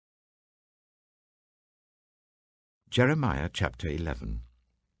Jeremiah chapter 11.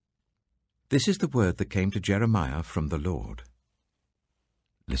 This is the word that came to Jeremiah from the Lord.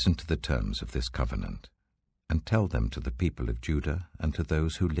 Listen to the terms of this covenant, and tell them to the people of Judah and to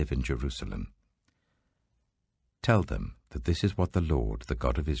those who live in Jerusalem. Tell them that this is what the Lord, the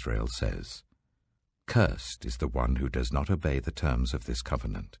God of Israel, says. Cursed is the one who does not obey the terms of this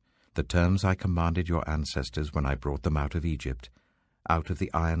covenant, the terms I commanded your ancestors when I brought them out of Egypt, out of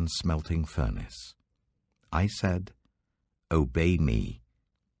the iron smelting furnace. I said, Obey me,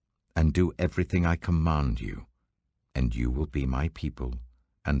 and do everything I command you, and you will be my people,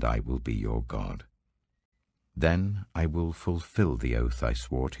 and I will be your God. Then I will fulfill the oath I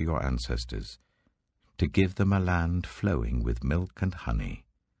swore to your ancestors, to give them a land flowing with milk and honey,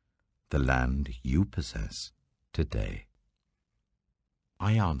 the land you possess today.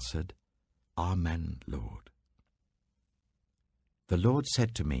 I answered, Amen, Lord. The Lord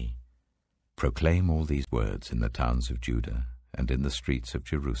said to me, Proclaim all these words in the towns of Judah and in the streets of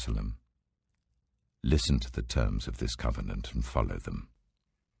Jerusalem. Listen to the terms of this covenant and follow them.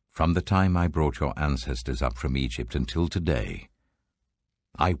 From the time I brought your ancestors up from Egypt until today,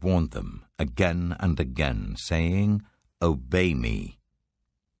 I warned them again and again, saying, Obey me.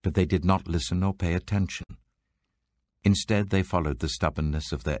 But they did not listen or pay attention. Instead, they followed the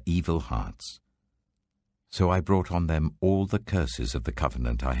stubbornness of their evil hearts. So I brought on them all the curses of the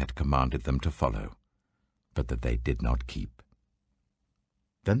covenant I had commanded them to follow, but that they did not keep.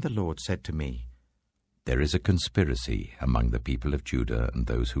 Then the Lord said to me, There is a conspiracy among the people of Judah and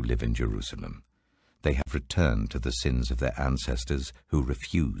those who live in Jerusalem. They have returned to the sins of their ancestors who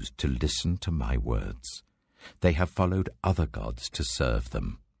refused to listen to my words. They have followed other gods to serve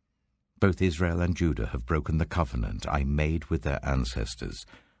them. Both Israel and Judah have broken the covenant I made with their ancestors.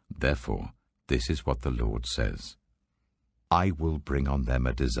 Therefore, this is what the Lord says. I will bring on them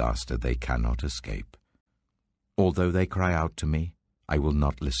a disaster they cannot escape. Although they cry out to me, I will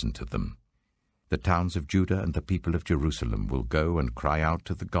not listen to them. The towns of Judah and the people of Jerusalem will go and cry out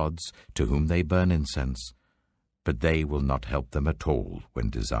to the gods to whom they burn incense, but they will not help them at all when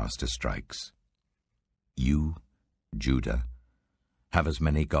disaster strikes. You, Judah, have as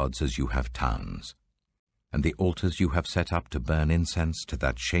many gods as you have towns, and the altars you have set up to burn incense to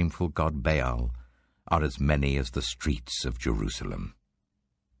that shameful god Baal are as many as the streets of Jerusalem.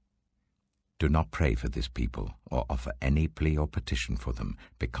 Do not pray for this people or offer any plea or petition for them,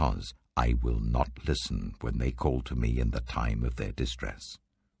 because I will not listen when they call to me in the time of their distress.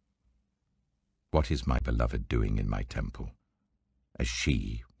 What is my beloved doing in my temple, as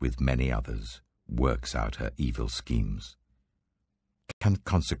she, with many others, works out her evil schemes? Can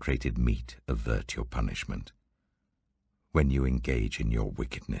consecrated meat avert your punishment? When you engage in your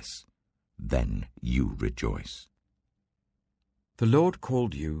wickedness, then you rejoice. The Lord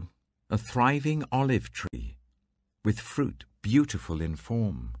called you a thriving olive tree, with fruit beautiful in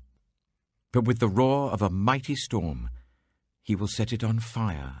form. But with the roar of a mighty storm, he will set it on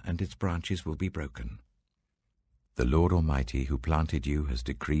fire, and its branches will be broken. The Lord Almighty who planted you has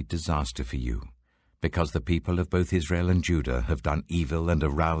decreed disaster for you, because the people of both Israel and Judah have done evil and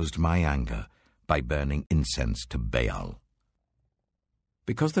aroused my anger by burning incense to Baal.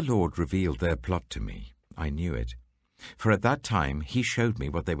 Because the Lord revealed their plot to me, I knew it, for at that time he showed me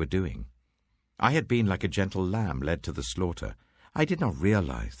what they were doing. I had been like a gentle lamb led to the slaughter. I did not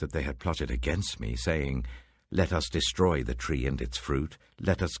realize that they had plotted against me, saying, Let us destroy the tree and its fruit,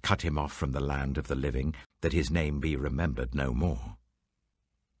 let us cut him off from the land of the living, that his name be remembered no more.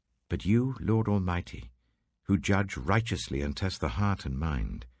 But you, Lord Almighty, who judge righteously and test the heart and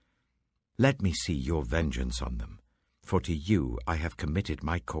mind, let me see your vengeance on them, for to you I have committed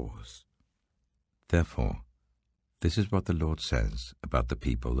my cause. Therefore, this is what the Lord says about the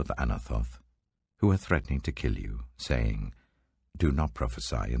people of Anathoth, who are threatening to kill you, saying, Do not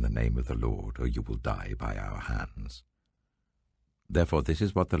prophesy in the name of the Lord, or you will die by our hands. Therefore this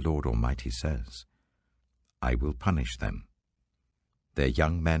is what the Lord Almighty says, I will punish them. Their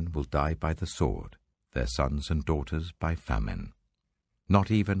young men will die by the sword, their sons and daughters by famine.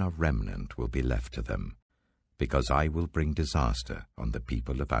 Not even a remnant will be left to them, because I will bring disaster on the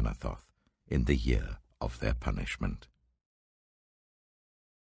people of Anathoth in the year of their punishment.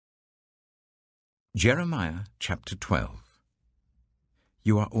 Jeremiah chapter 12.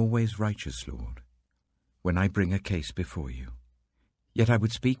 You are always righteous, Lord, when I bring a case before you. Yet I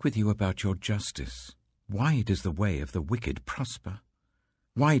would speak with you about your justice. Why does the way of the wicked prosper?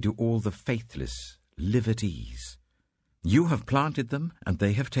 Why do all the faithless live at ease? You have planted them, and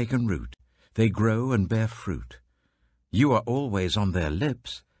they have taken root. They grow and bear fruit. You are always on their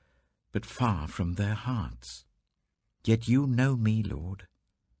lips, but far from their hearts. Yet you know me, Lord.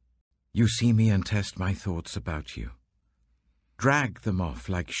 You see me and test my thoughts about you. Drag them off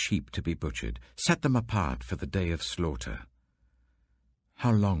like sheep to be butchered. Set them apart for the day of slaughter.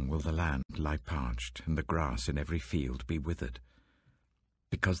 How long will the land lie parched, and the grass in every field be withered?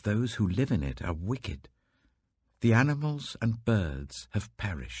 Because those who live in it are wicked. The animals and birds have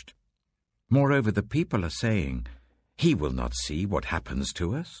perished. Moreover, the people are saying, "He will not see what happens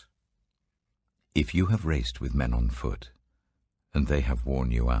to us." If you have raced with men on foot, and they have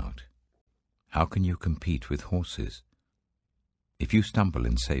worn you out, how can you compete with horses? If you stumble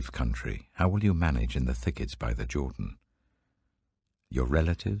in safe country, how will you manage in the thickets by the Jordan? Your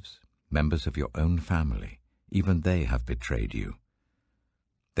relatives, members of your own family, even they have betrayed you.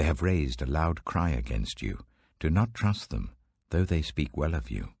 They have raised a loud cry against you. Do not trust them, though they speak well of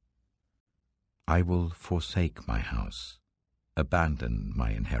you. I will forsake my house, abandon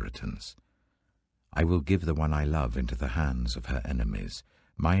my inheritance. I will give the one I love into the hands of her enemies.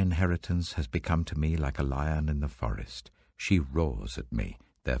 My inheritance has become to me like a lion in the forest. She roars at me,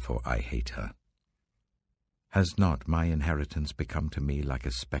 therefore I hate her. Has not my inheritance become to me like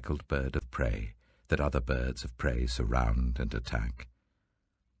a speckled bird of prey, that other birds of prey surround and attack?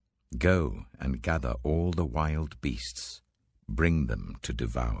 Go and gather all the wild beasts, bring them to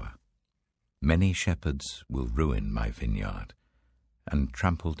devour. Many shepherds will ruin my vineyard and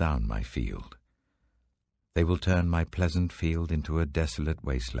trample down my field. They will turn my pleasant field into a desolate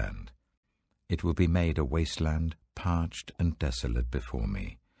wasteland. It will be made a wasteland, parched and desolate before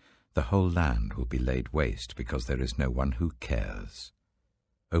me. The whole land will be laid waste because there is no one who cares.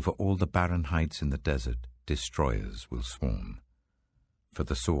 Over all the barren heights in the desert, destroyers will swarm. For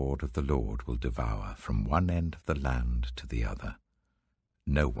the sword of the Lord will devour from one end of the land to the other.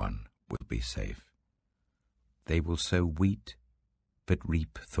 No one will be safe. They will sow wheat, but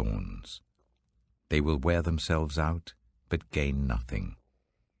reap thorns. They will wear themselves out, but gain nothing.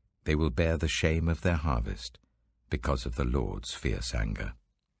 They will bear the shame of their harvest because of the Lord's fierce anger.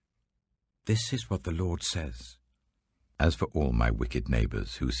 This is what the Lord says. As for all my wicked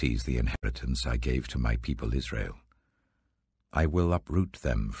neighbors who seize the inheritance I gave to my people Israel, I will uproot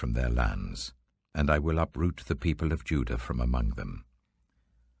them from their lands, and I will uproot the people of Judah from among them.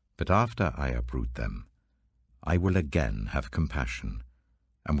 But after I uproot them, I will again have compassion,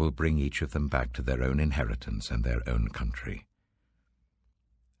 and will bring each of them back to their own inheritance and their own country.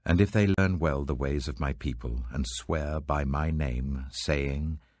 And if they learn well the ways of my people, and swear by my name,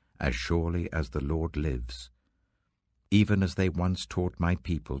 saying, "As surely as the Lord lives," even as they once taught my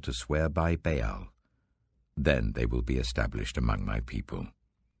people to swear by Baal, then they will be established among my people.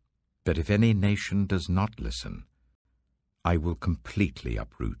 But if any nation does not listen, I will completely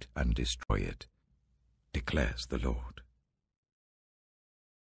uproot and destroy it, declares the Lord.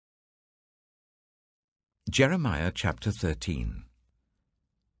 Jeremiah chapter 13.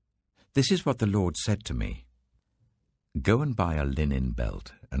 This is what the Lord said to me. Go and buy a linen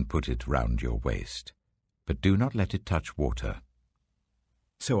belt and put it round your waist, but do not let it touch water.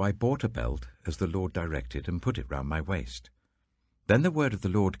 So I bought a belt, as the Lord directed, and put it round my waist. Then the word of the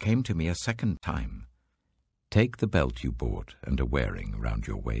Lord came to me a second time. Take the belt you bought and are wearing round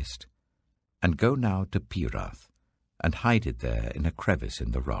your waist, and go now to Pirath, and hide it there in a crevice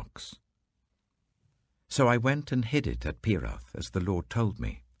in the rocks. So I went and hid it at Pirath, as the Lord told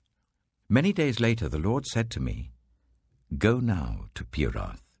me. Many days later the Lord said to me, Go now to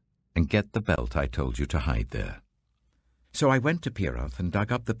Pirath, and get the belt I told you to hide there. So I went to Pirath and dug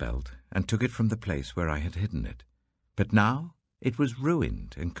up the belt, and took it from the place where I had hidden it. But now it was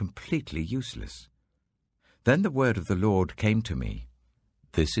ruined and completely useless. Then the word of the Lord came to me.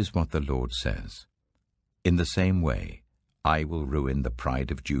 This is what the Lord says. In the same way, I will ruin the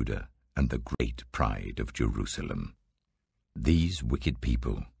pride of Judah and the great pride of Jerusalem. These wicked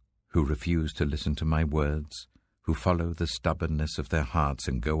people, who refuse to listen to my words, who follow the stubbornness of their hearts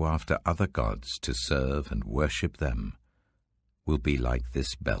and go after other gods to serve and worship them, will be like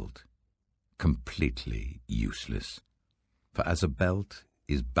this belt, completely useless. For as a belt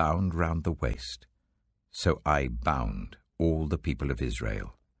is bound round the waist, so I bound all the people of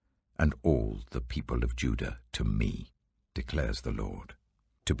Israel and all the people of Judah to me, declares the Lord,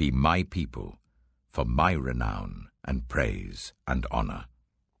 to be my people for my renown and praise and honor.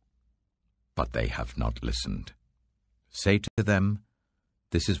 But they have not listened. Say to them,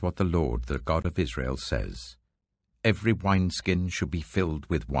 This is what the Lord, the God of Israel, says. Every wineskin should be filled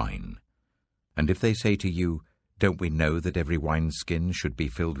with wine. And if they say to you, Don't we know that every wineskin should be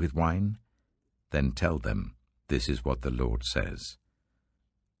filled with wine? Then tell them, This is what the Lord says.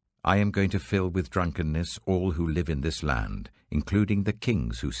 I am going to fill with drunkenness all who live in this land, including the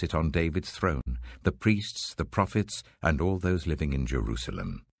kings who sit on David's throne, the priests, the prophets, and all those living in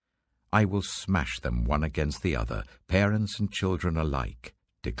Jerusalem. I will smash them one against the other, parents and children alike,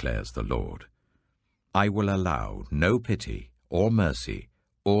 declares the Lord. I will allow no pity or mercy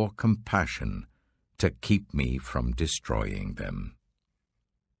or compassion to keep me from destroying them.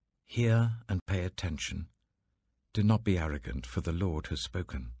 Hear and pay attention. Do not be arrogant, for the Lord has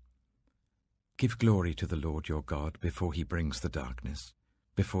spoken. Give glory to the Lord your God before he brings the darkness,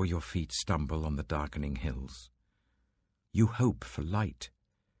 before your feet stumble on the darkening hills. You hope for light,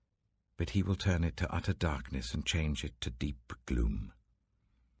 but he will turn it to utter darkness and change it to deep gloom.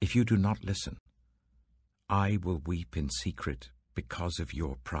 If you do not listen, I will weep in secret because of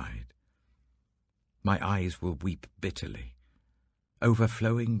your pride. My eyes will weep bitterly,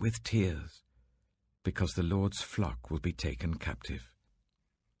 overflowing with tears, because the Lord's flock will be taken captive.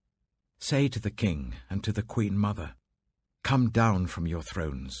 Say to the king and to the queen mother, come down from your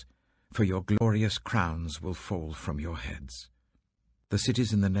thrones, for your glorious crowns will fall from your heads. The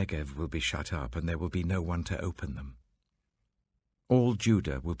cities in the Negev will be shut up, and there will be no one to open them. All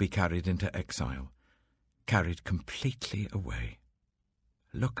Judah will be carried into exile, carried completely away.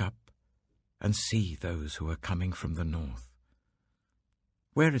 Look up and see those who are coming from the north.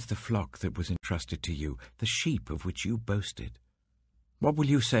 Where is the flock that was entrusted to you, the sheep of which you boasted? What will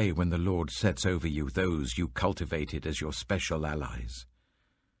you say when the Lord sets over you those you cultivated as your special allies?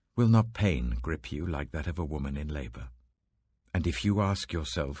 Will not pain grip you like that of a woman in labor? And if you ask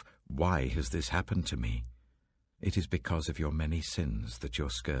yourself, why has this happened to me? It is because of your many sins that your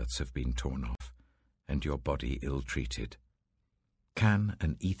skirts have been torn off and your body ill-treated. Can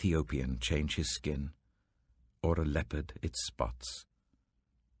an Ethiopian change his skin, or a leopard its spots?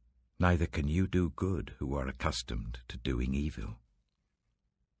 Neither can you do good who are accustomed to doing evil.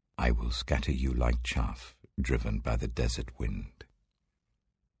 I will scatter you like chaff driven by the desert wind.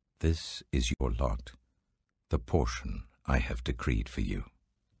 This is your lot, the portion I have decreed for you,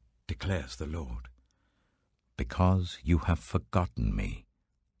 declares the Lord, because you have forgotten me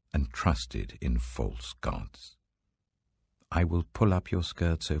and trusted in false gods. I will pull up your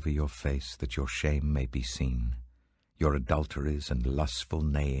skirts over your face that your shame may be seen, your adulteries and lustful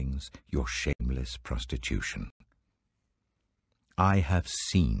neighings, your shameless prostitution. I have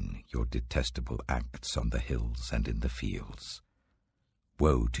seen your detestable acts on the hills and in the fields.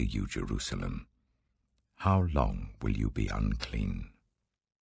 Woe to you, Jerusalem! How long will you be unclean?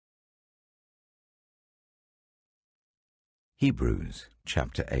 Hebrews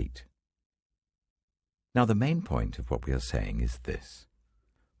chapter 8. Now the main point of what we are saying is this.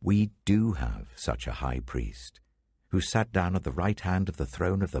 We do have such a high priest, who sat down at the right hand of the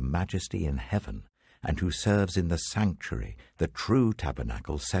throne of the majesty in heaven, and who serves in the sanctuary, the true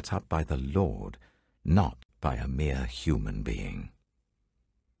tabernacle set up by the Lord, not by a mere human being.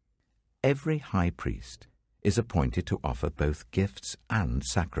 Every high priest is appointed to offer both gifts and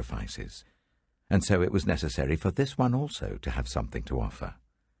sacrifices, and so it was necessary for this one also to have something to offer.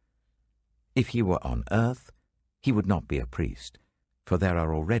 If he were on earth, he would not be a priest, for there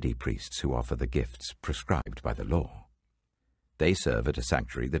are already priests who offer the gifts prescribed by the law. They serve at a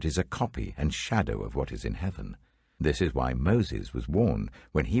sanctuary that is a copy and shadow of what is in heaven. This is why Moses was warned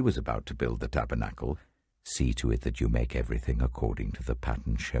when he was about to build the tabernacle, "See to it that you make everything according to the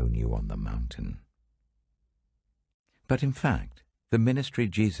pattern shown you on the mountain." But in fact, the ministry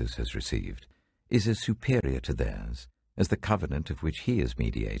Jesus has received is as superior to theirs as the covenant of which he is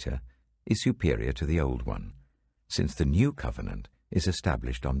mediator is superior to the old one, since the new covenant is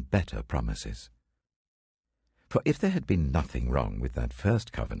established on better promises. For if there had been nothing wrong with that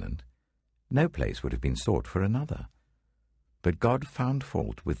first covenant, no place would have been sought for another. But God found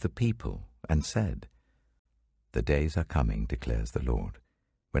fault with the people and said, "The days are coming, declares the Lord,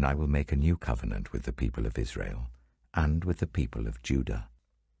 when I will make a new covenant with the people of Israel and with the people of Judah.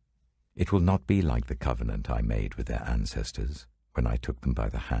 It will not be like the covenant I made with their ancestors when I took them by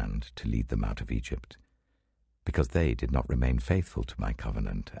the hand to lead them out of Egypt, because they did not remain faithful to my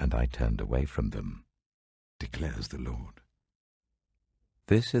covenant, and I turned away from them, declares the Lord.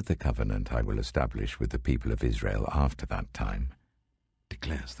 This is the covenant I will establish with the people of Israel after that time,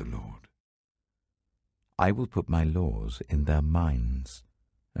 declares the Lord. I will put my laws in their minds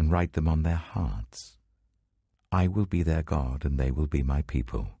and write them on their hearts. I will be their God, and they will be my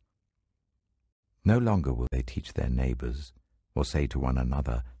people. No longer will they teach their neighbors or say to one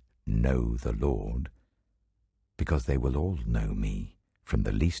another, "Know the Lord," because they will all know me, from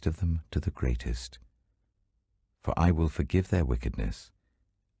the least of them to the greatest. For I will forgive their wickedness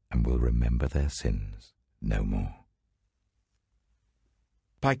and will remember their sins no more.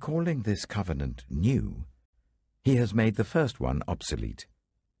 By calling this covenant new, he has made the first one obsolete,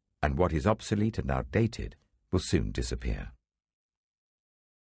 and what is obsolete and outdated will soon disappear.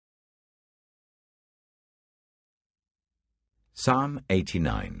 Psalm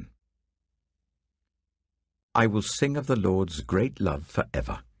 89. I will sing of the Lord's great love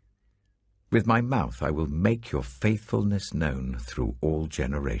forever. With my mouth I will make your faithfulness known through all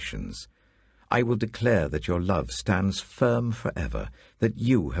generations. I will declare that your love stands firm forever, that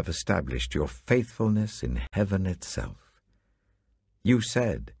you have established your faithfulness in heaven itself. You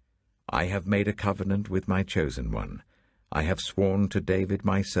said, I have made a covenant with my chosen one. I have sworn to David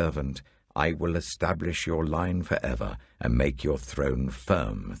my servant, I will establish your line forever and make your throne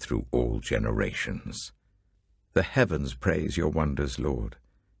firm through all generations. The heavens praise your wonders, Lord,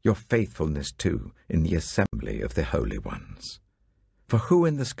 your faithfulness too in the assembly of the holy ones. For who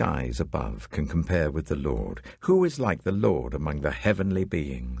in the skies above can compare with the Lord? Who is like the Lord among the heavenly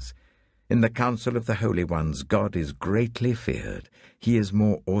beings? In the council of the holy ones, God is greatly feared. He is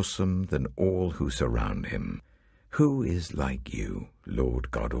more awesome than all who surround him. Who is like you,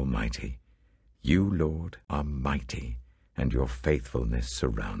 Lord God Almighty? You, Lord, are mighty, and your faithfulness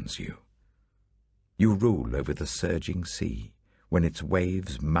surrounds you. You rule over the surging sea. When its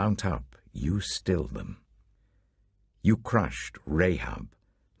waves mount up, you still them. You crushed Rahab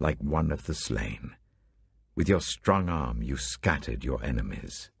like one of the slain. With your strong arm you scattered your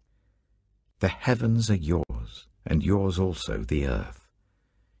enemies. The heavens are yours, and yours also the earth.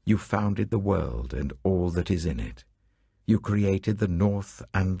 You founded the world and all that is in it. You created the north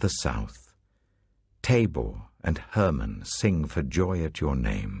and the south. Tabor and Hermon sing for joy at your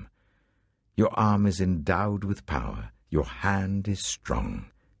name. Your arm is endowed with power, your hand is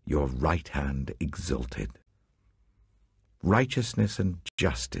strong, your right hand exalted. Righteousness and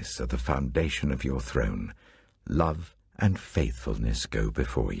justice are the foundation of your throne. Love and faithfulness go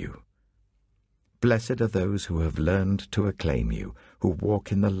before you. Blessed are those who have learned to acclaim you, who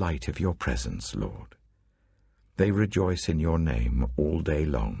walk in the light of your presence, Lord. They rejoice in your name all day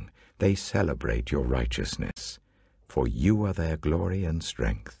long. They celebrate your righteousness. For you are their glory and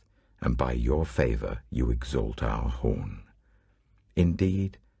strength, and by your favor you exalt our horn.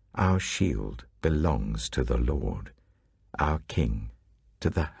 Indeed, our shield belongs to the Lord, our King, to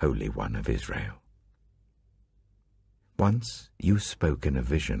the Holy One of Israel. Once you spoke in a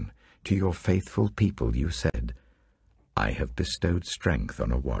vision. To your faithful people you said, I have bestowed strength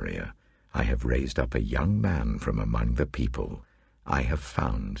on a warrior. I have raised up a young man from among the people. I have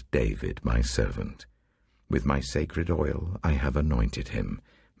found David my servant. With my sacred oil I have anointed him.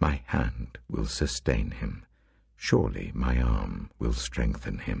 My hand will sustain him. Surely my arm will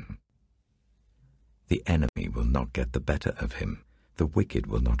strengthen him. The enemy will not get the better of him. The wicked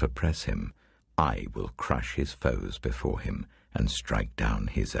will not oppress him. I will crush his foes before him and strike down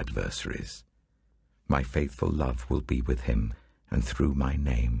his adversaries. My faithful love will be with him, and through my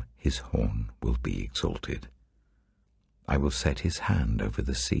name his horn will be exalted. I will set his hand over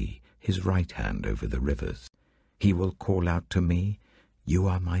the sea, his right hand over the rivers. He will call out to me, You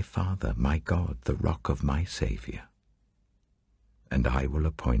are my Father, my God, the rock of my Saviour. And I will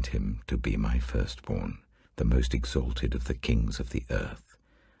appoint him to be my firstborn, the most exalted of the kings of the earth.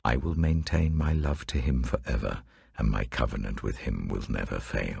 I will maintain my love to him forever, and my covenant with him will never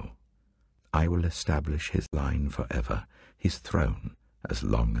fail. I will establish his line forever, his throne as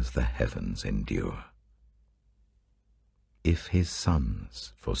long as the heavens endure. If his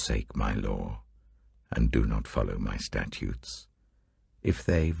sons forsake my law, and do not follow my statutes, if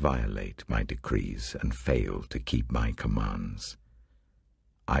they violate my decrees and fail to keep my commands,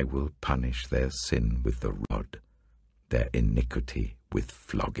 I will punish their sin with the rod, their iniquity with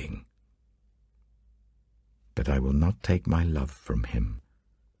flogging. But I will not take my love from him,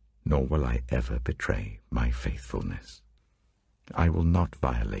 nor will I ever betray my faithfulness. I will not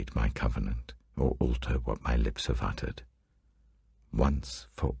violate my covenant or alter what my lips have uttered. Once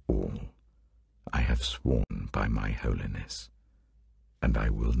for all, I have sworn by my holiness, and I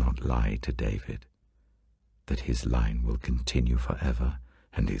will not lie to David, that his line will continue forever,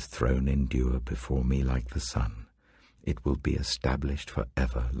 and his throne endure before me like the sun. It will be established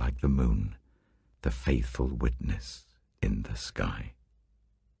forever like the moon, the faithful witness in the sky.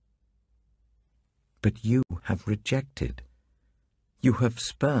 But you have rejected. You have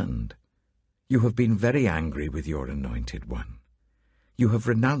spurned. You have been very angry with your anointed one. You have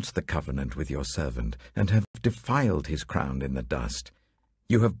renounced the covenant with your servant, and have defiled his crown in the dust.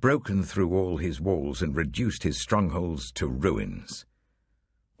 You have broken through all his walls and reduced his strongholds to ruins.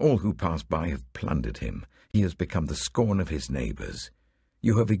 All who pass by have plundered him. He has become the scorn of his neighbors.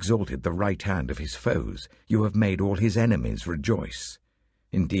 You have exalted the right hand of his foes. You have made all his enemies rejoice.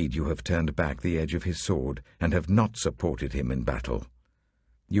 Indeed, you have turned back the edge of his sword, and have not supported him in battle.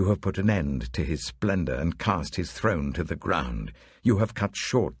 You have put an end to his splendor and cast his throne to the ground. You have cut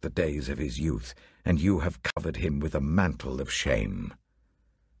short the days of his youth, and you have covered him with a mantle of shame.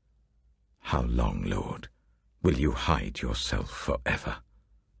 How long, Lord, will you hide yourself forever?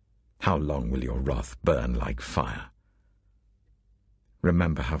 How long will your wrath burn like fire?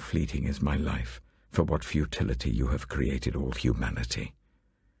 Remember how fleeting is my life, for what futility you have created all humanity.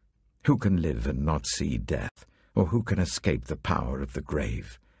 Who can live and not see death, or who can escape the power of the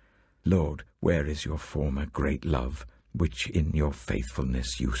grave? Lord, where is your former great love, which in your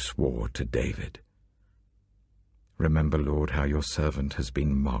faithfulness you swore to David? Remember, Lord, how your servant has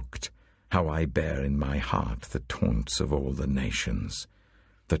been mocked, how I bear in my heart the taunts of all the nations,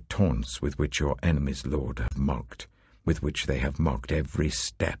 the taunts with which your enemies, Lord, have mocked, with which they have mocked every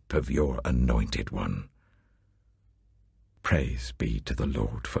step of your anointed one. Praise be to the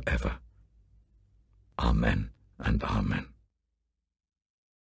Lord forever. Amen and amen.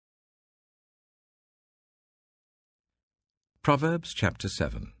 Proverbs chapter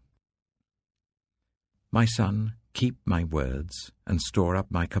 7. My son, keep my words and store up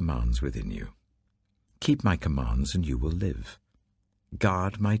my commands within you. Keep my commands and you will live.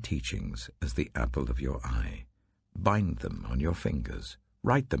 Guard my teachings as the apple of your eye. Bind them on your fingers.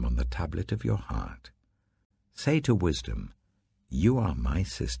 Write them on the tablet of your heart. Say to wisdom, you are my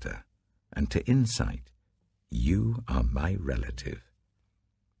sister, and to insight, you are my relative.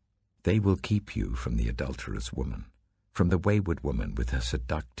 They will keep you from the adulterous woman, from the wayward woman with her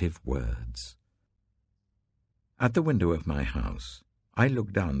seductive words. At the window of my house, I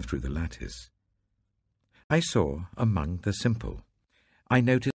looked down through the lattice. I saw among the simple. I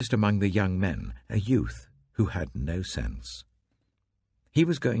noticed among the young men a youth who had no sense. He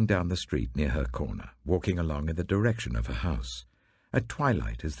was going down the street near her corner, walking along in the direction of her house, at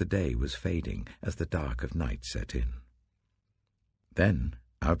twilight as the day was fading, as the dark of night set in. Then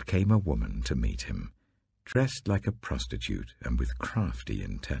out came a woman to meet him, dressed like a prostitute and with crafty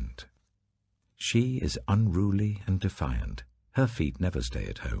intent. She is unruly and defiant. Her feet never stay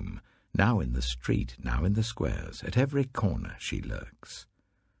at home. Now in the street, now in the squares, at every corner she lurks.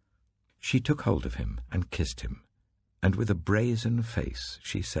 She took hold of him and kissed him, and with a brazen face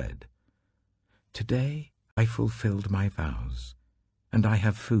she said, "Today I fulfilled my vows, and I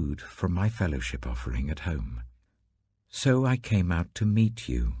have food from my fellowship offering at home. So I came out to meet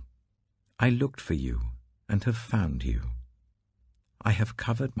you. I looked for you and have found you. I have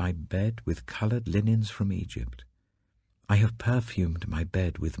covered my bed with colored linens from Egypt. I have perfumed my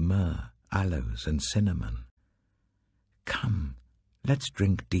bed with myrrh, aloes, and cinnamon. Come, let's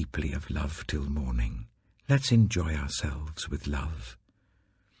drink deeply of love till morning. Let's enjoy ourselves with love.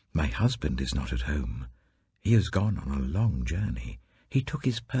 My husband is not at home. He has gone on a long journey. He took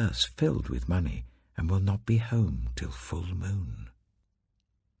his purse filled with money and will not be home till full moon."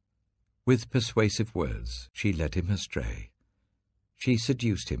 With persuasive words she led him astray. She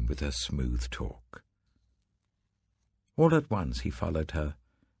seduced him with her smooth talk. All at once he followed her,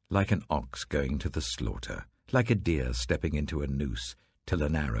 like an ox going to the slaughter, like a deer stepping into a noose till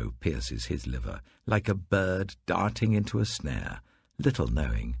an arrow pierces his liver, like a bird darting into a snare, little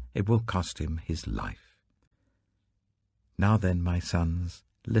knowing it will cost him his life. Now then, my sons,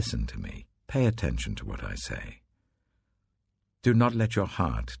 listen to me. Pay attention to what I say. Do not let your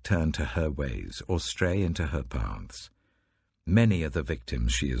heart turn to her ways or stray into her paths. Many are the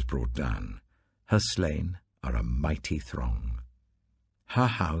victims she has brought down. Her slain are a mighty throng. Her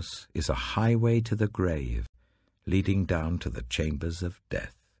house is a highway to the grave, leading down to the chambers of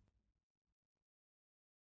death.